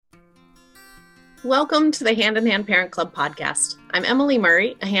Welcome to the Hand in Hand Parent Club podcast. I'm Emily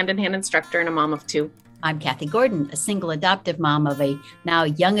Murray, a hand in hand instructor and a mom of two. I'm Kathy Gordon, a single adoptive mom of a now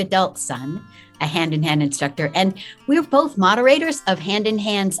young adult son, a hand in hand instructor, and we're both moderators of Hand in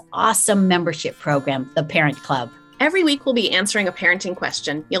Hand's awesome membership program, the Parent Club. Every week, we'll be answering a parenting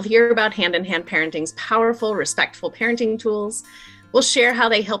question. You'll hear about Hand in Hand Parenting's powerful, respectful parenting tools. We'll share how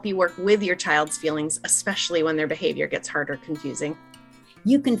they help you work with your child's feelings, especially when their behavior gets hard or confusing.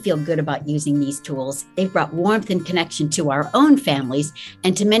 You can feel good about using these tools. They've brought warmth and connection to our own families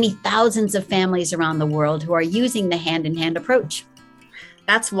and to many thousands of families around the world who are using the hand-in-hand approach.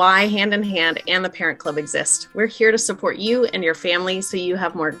 That's why Hand in Hand and the Parent Club exist. We're here to support you and your family so you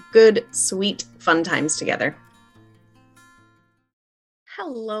have more good, sweet, fun times together.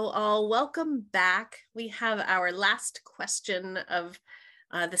 Hello, all. Welcome back. We have our last question of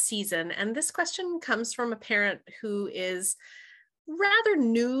the season, and this question comes from a parent who is rather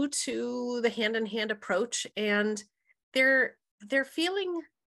new to the hand-in-hand approach, and they're feeling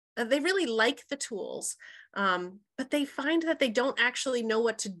they really like the tools, but they find that they don't actually know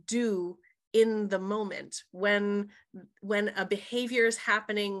what to do in the moment when a behavior is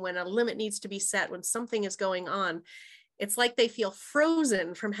happening, when a limit needs to be set, when something is going on. It's like they feel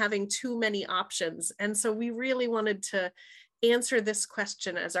frozen from having too many options. And so we really wanted to answer this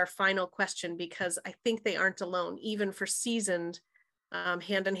question as our final question, because I think they aren't alone. Even for seasoned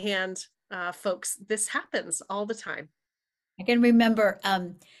hand-in-hand folks, this happens all the time. I can remember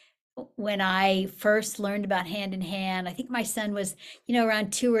when I first learned about hand-in-hand, I think my son was,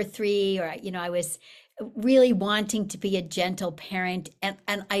 around 2 or 3, or, I was really wanting to be a gentle parent. And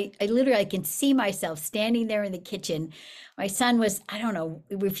I literally, I can see myself standing there in the kitchen. My son was, I don't know,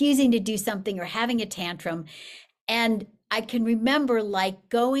 refusing to do something or having a tantrum. And I can remember like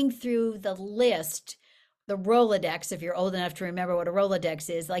going through the list, the Rolodex, if you're old enough to remember what a Rolodex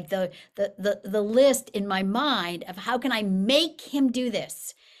is, like the list in my mind of how can I make him do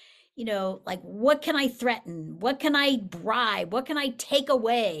this? Like what can I threaten? What can I bribe? What can I take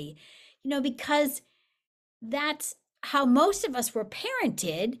away? Because that's how most of us were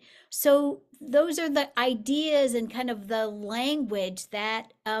parented. So those are the ideas and kind of the language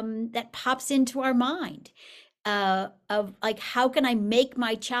that that pops into our mind. Of like, how can I make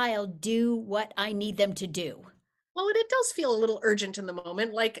my child do what I need them to do? Well, and it does feel a little urgent in the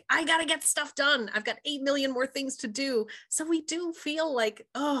moment. Like, I got to get stuff done. I've got 8 million more things to do. So we do feel like,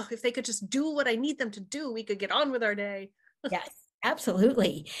 oh, if they could just do what I need them to do, we could get on with our day. Yes,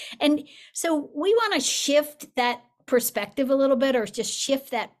 absolutely. And so we want to shift that perspective a little bit, or just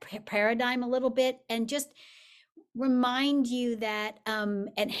shift that paradigm a little bit, and just remind you that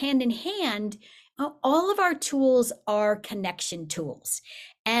at Hand in Hand, all of our tools are connection tools.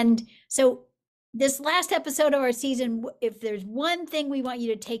 And so this last episode of our season, if there's one thing we want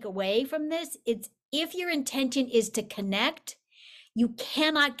you to take away from this, it's if your intention is to connect, you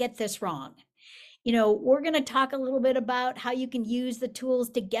cannot get this wrong. We're going to talk a little bit about how you can use the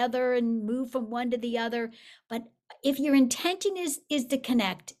tools together and move from one to the other. But if your intention is to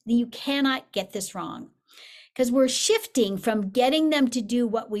connect, then you cannot get this wrong, because we're shifting from getting them to do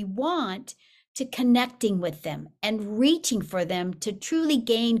what we want to connecting with them and reaching for them to truly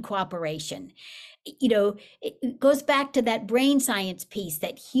gain cooperation. It goes back to that brain science piece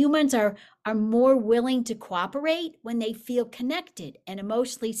that humans are more willing to cooperate when they feel connected and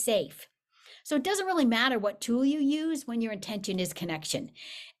emotionally safe. So it doesn't really matter what tool you use when your intention is connection.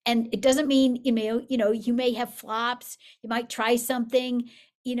 And it doesn't mean, you may have flops, you might try something,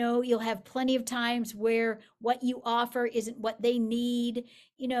 you'll have plenty of times where what you offer isn't what they need,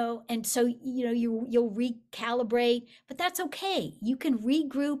 and so, you'll recalibrate, but that's okay. You can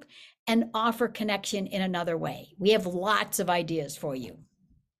regroup and offer connection in another way. We have lots of ideas for you.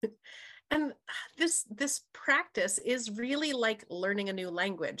 And this practice is really like learning a new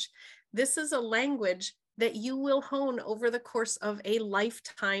language. This is a language that you will hone over the course of a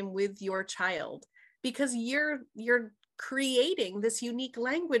lifetime with your child, because you're creating this unique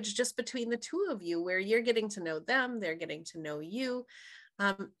language just between the two of you, where you're getting to know them, they're getting to know you.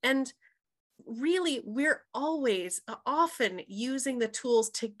 And really, we're always often using the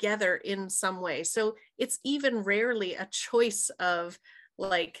tools together in some way. So it's even rarely a choice of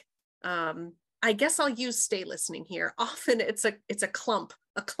like, I guess I'll use stay listening here. Often it's a clump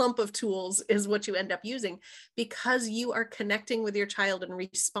of tools is what you end up using, because you are connecting with your child and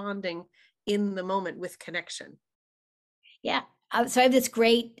responding in the moment with connection. Yeah. So I have this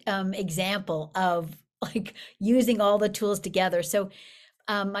great example of like using all the tools together. So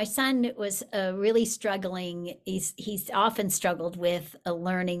my son was really struggling. He's often struggled with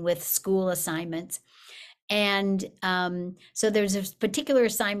learning with school assignments. And so there's a particular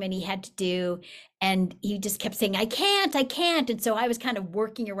assignment he had to do, and he just kept saying, I can't, I can't. And so I was kind of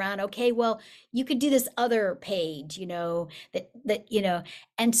working around, okay, well, you could do this other page, and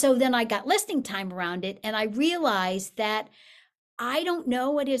so then I got listening time around it, and I realized that I don't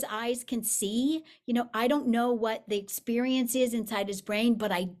know what his eyes can see. I don't know what the experience is inside his brain,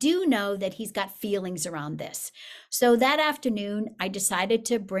 but I do know that he's got feelings around this. So that afternoon, I decided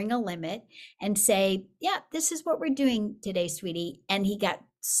to bring a limit and say, yeah, this is what we're doing today, sweetie. And he got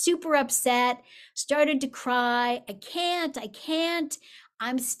super upset, started to cry. I can't.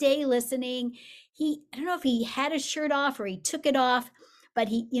 I'm stay listening. I don't know if he had his shirt off or he took it off, but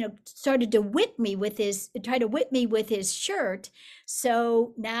he, started to try to whip me with his shirt.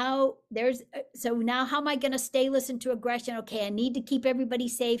 So now how am I going to stay listen to aggression? Okay, I need to keep everybody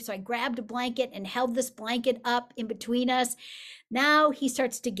safe. So I grabbed a blanket and held this blanket up in between us. Now he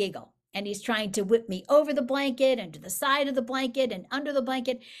starts to giggle, and he's trying to whip me over the blanket and to the side of the blanket and under the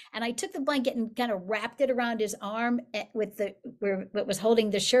blanket. And I took the blanket and kind of wrapped it around his arm with what was holding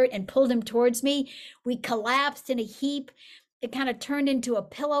the shirt and pulled him towards me. We collapsed in a heap. It kind of turned into a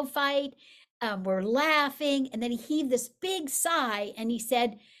pillow fight. We're laughing. And then he heaved this big sigh and he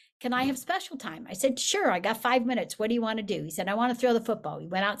said, can I have special time? I said, sure, I got 5 minutes. What do you want to do? He said, I want to throw the football. We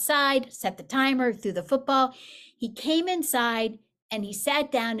went outside, set the timer, threw the football. He came inside and he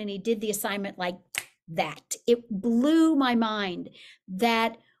sat down and he did the assignment like that. It blew my mind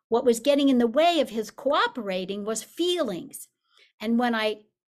that what was getting in the way of his cooperating was feelings. And when I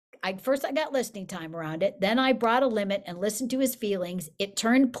got listening time around it. Then I brought a limit and listened to his feelings. It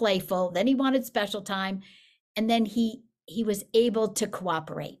turned playful. Then he wanted special time. And then he was able to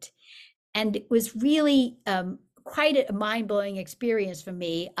cooperate. And it was really quite a mind-blowing experience for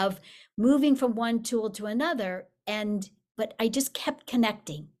me of moving from one tool to another. But I just kept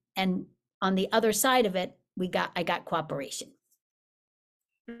connecting. And on the other side of it, I got cooperation.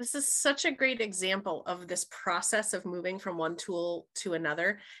 This is such a great example of this process of moving from one tool to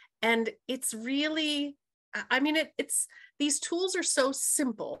another. And it's really, it's these tools are so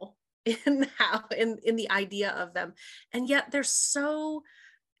simple in the idea of them. And yet they're so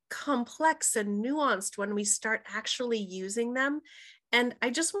complex and nuanced when we start actually using them. And I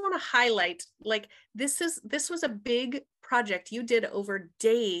just want to highlight, like, this was a big project you did over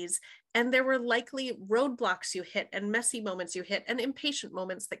days, and there were likely roadblocks you hit and messy moments you hit and impatient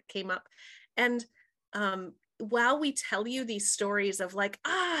moments that came up. And while we tell you these stories of like,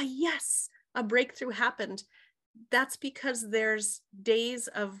 yes, a breakthrough happened, that's because there's days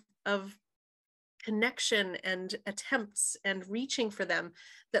of connection and attempts and reaching for them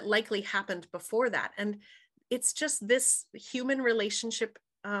that likely happened before that. And it's just this human relationship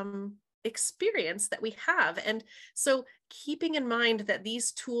experience that we have. And so keeping in mind that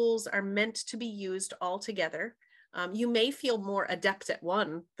these tools are meant to be used all together. You may feel more adept at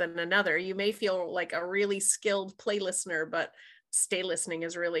one than another. You may feel like a really skilled play listener, but stay listening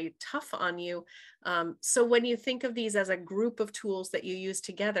is really tough on you. So when you think of these as a group of tools that you use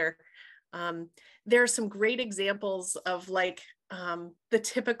together, there are some great examples of like the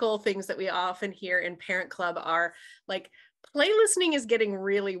typical things that we often hear in Parent Club are like, play listening is getting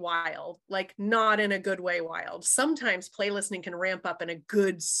really wild, like not in a good way wild. Sometimes play listening can ramp up in a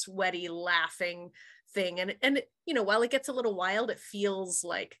good, sweaty, laughing thing. And while it gets a little wild, it feels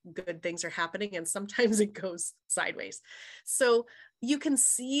like good things are happening, and sometimes it goes sideways. So you can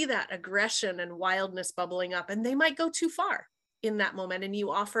see that aggression and wildness bubbling up, and they might go too far in that moment, and you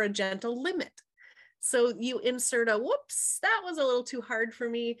offer a gentle limit. So you insert a, whoops, that was a little too hard for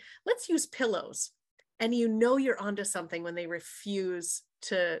me. Let's use pillows. And you're onto something when they refuse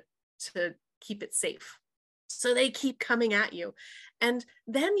to keep it safe. So they keep coming at you. And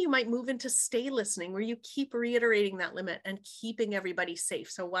then you might move into stay listening, where you keep reiterating that limit and keeping everybody safe.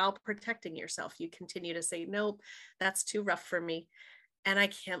 So while protecting yourself, you continue to say, nope, that's too rough for me. And I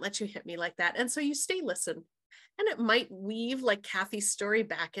can't let you hit me like that. And so you stay listen. And it might weave, like Kathy's story,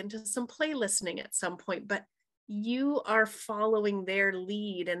 back into some play listening at some point, but you are following their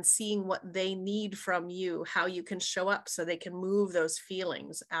lead and seeing what they need from you, how you can show up so they can move those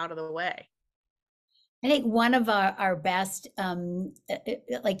feelings out of the way. I think one of our best,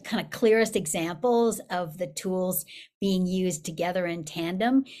 like kind of clearest examples of the tools being used together in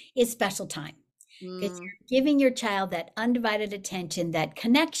tandem is special time. Because you're giving your child that undivided attention, that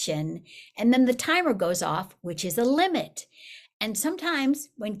connection, and then the timer goes off, which is a limit. And sometimes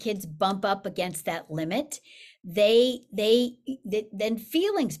when kids bump up against that limit, then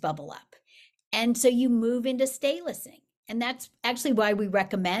feelings bubble up. And so you move into stay listening. And that's actually why we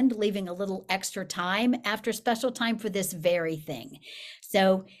recommend leaving a little extra time after special time for this very thing.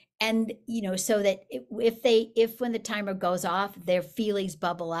 So And, so that if when the timer goes off, their feelings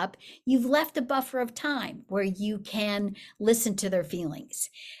bubble up, you've left a buffer of time where you can listen to their feelings.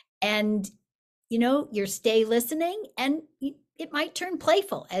 And, you're stay listening, and it might turn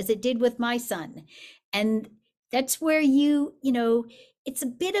playful, as it did with my son. And that's where it's a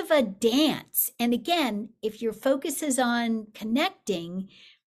bit of a dance. And again, if your focus is on connecting,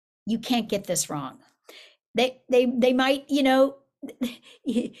 you can't get this wrong. They might,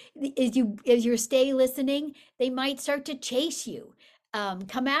 as you stay listening, they might start to chase you,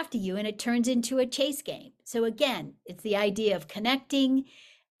 come after you, and it turns into a chase game. So again, it's the idea of connecting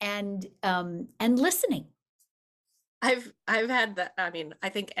and listening. I've had that. I mean, I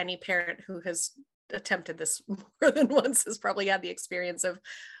think any parent who has attempted this more than once has probably had the experience of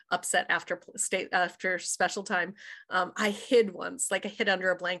upset after special time. I hid once, like I hid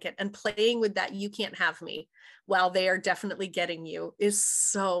under a blanket, and playing with that "you can't have me" while they are definitely getting you is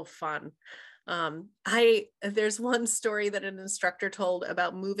so fun. There's one story that an instructor told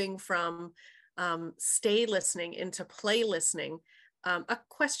about moving from stay listening into play listening. A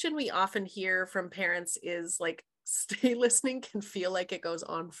question we often hear from parents is like, stay listening can feel like it goes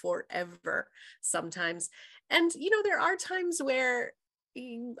on forever sometimes. And, there are times where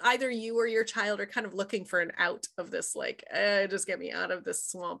either you or your child are kind of looking for an out of this, like, just get me out of this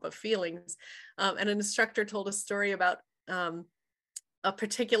swamp of feelings. And an instructor told a story about a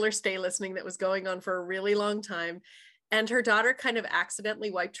particular stay listening that was going on for a really long time. And her daughter kind of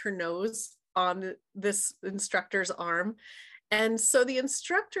accidentally wiped her nose on this instructor's arm. And so the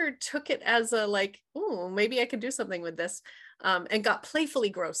instructor took it as a like, oh, maybe I could do something with this, and got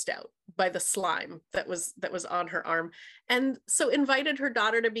playfully grossed out by the slime that was on her arm. And so invited her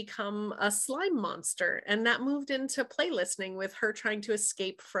daughter to become a slime monster. And that moved into play listening, with her trying to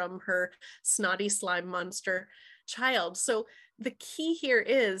escape from her snotty slime monster child. So the key here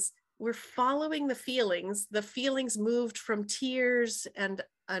is we're following the feelings. The feelings moved from tears and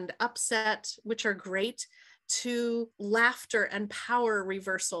upset, which are great, to laughter and power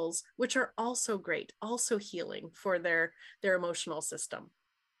reversals, which are also great, also healing for their emotional system.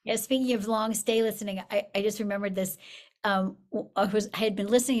 Yeah, speaking of long stay listening, I just remembered this. I had been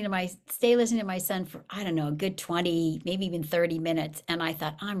listening to my son for, I don't know, a good 20, maybe even 30 minutes. And I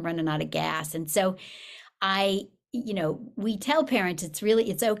thought, I'm running out of gas. And so we tell parents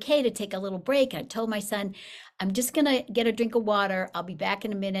it's okay to take a little break. I told my son, I'm just going to get a drink of water. I'll be back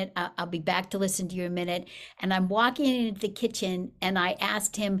in a minute. I'll be back to listen to you in a minute. And I'm walking into the kitchen, and I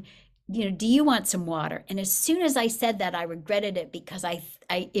asked him, do you want some water? And as soon as I said that, I regretted it, because I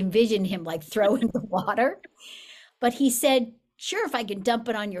envisioned him like throwing the water. But he said, sure, if I can dump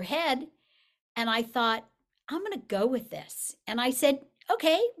it on your head. And I thought, I'm going to go with this. And I said,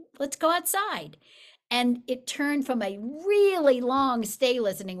 okay, let's go outside. And it turned from a really long stay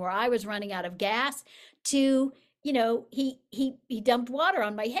listening where I was running out of gas to, he dumped water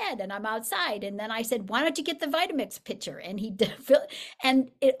on my head, and I'm outside. And then I said, why don't you get the Vitamix pitcher? And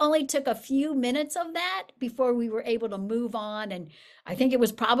and it only took a few minutes of that before we were able to move on. And I think it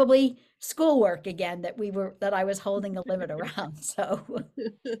was probably schoolwork again that I was holding a limit around. So,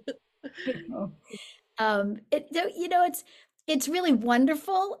 it's really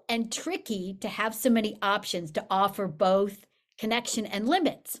wonderful and tricky to have so many options to offer both connection and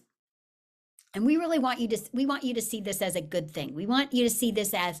limits. And we really want you to see this as a good thing. We want you to see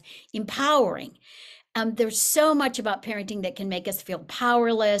this as empowering. There's so much about parenting that can make us feel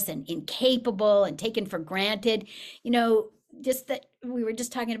powerless and incapable and taken for granted. Just that we were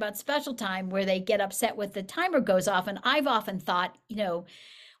just talking about special time, where they get upset when the timer goes off. And I've often thought,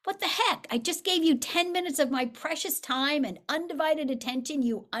 what the heck? I just gave you 10 minutes of my precious time and undivided attention,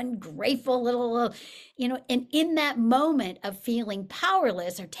 you ungrateful little, and in that moment of feeling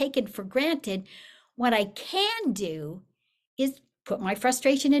powerless or taken for granted, what I can do is put my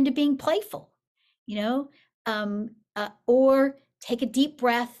frustration into being playful, or take a deep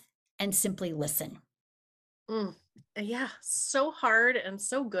breath and simply listen. Yeah, so hard and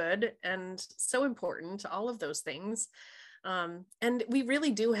so good and so important, all of those things. And we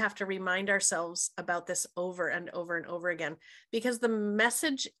really do have to remind ourselves about this over and over and over again, because the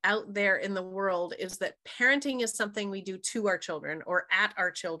message out there in the world is that parenting is something we do to our children or at our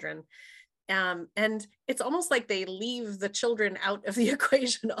children. And it's almost like they leave the children out of the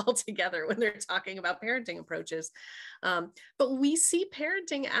equation altogether when they're talking about parenting approaches. But we see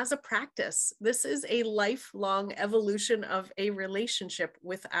parenting as a practice. This is a lifelong evolution of a relationship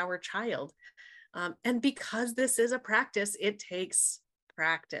with our child. And because this is a practice, it takes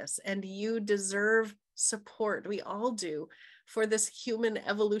practice, and you deserve support. We all do, for this human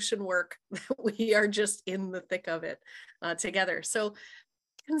evolution work. We are just in the thick of it together. So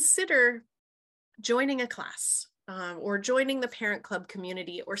consider joining a class or joining the parent club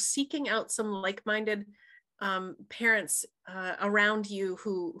community, or seeking out some like-minded parents around you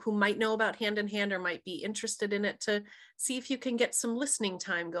who might know about Hand in Hand or might be interested in it, to see if you can get some listening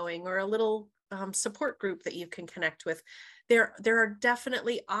time going, or a little support group that you can connect with. There are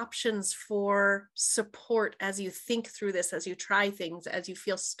definitely options for support as you think through this, as you try things, as you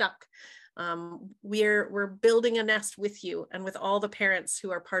feel stuck. We're building a nest with you and with all the parents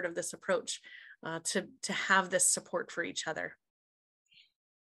who are part of this approach to have this support for each other.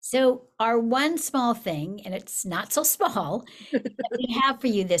 So our one small thing, and it's not so small, that we have for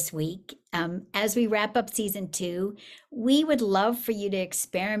you this week, as we wrap up season 2, we would love for you to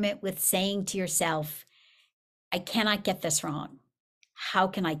experiment with saying to yourself, I cannot get this wrong. How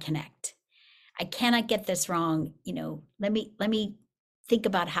can I connect? I cannot get this wrong. Let me think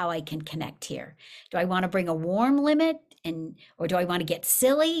about how I can connect here. Do I want to bring a warm limit, or do I want to get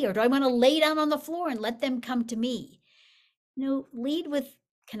silly, or do I want to lay down on the floor and let them come to me? Lead with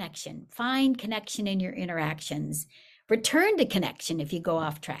connection. Find connection in your interactions. Return to connection if you go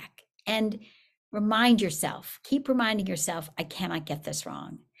off track, and keep reminding yourself, I cannot get this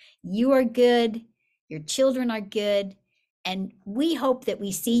wrong. You are good. Your children are good. And we hope that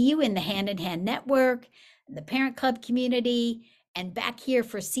we see you in the Hand in Hand Network, the Parent Club community, and back here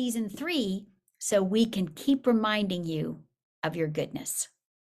for season 3, so we can keep reminding you of your goodness.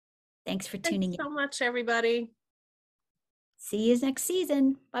 Thanks for tuning in. Thanks so much, everybody. See you next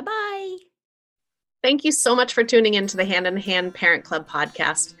season. Bye-bye. Thank you so much for tuning into the Hand in Hand Parent Club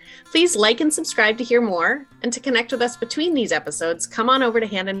podcast. Please like and subscribe to hear more. And to connect with us between these episodes, come on over to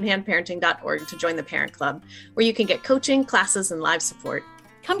handinhandparenting.org to join the Parent Club, where you can get coaching, classes, and live support.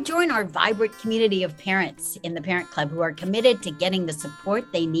 Come join our vibrant community of parents in the Parent Club who are committed to getting the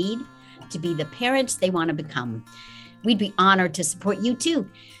support they need to be the parents they want to become. We'd be honored to support you too.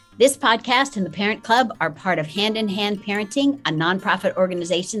 This podcast and the Parent Club are part of Hand in Hand Parenting, a nonprofit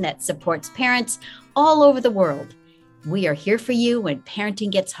organization that supports parents all over the world. We are here for you when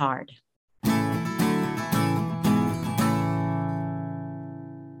parenting gets hard.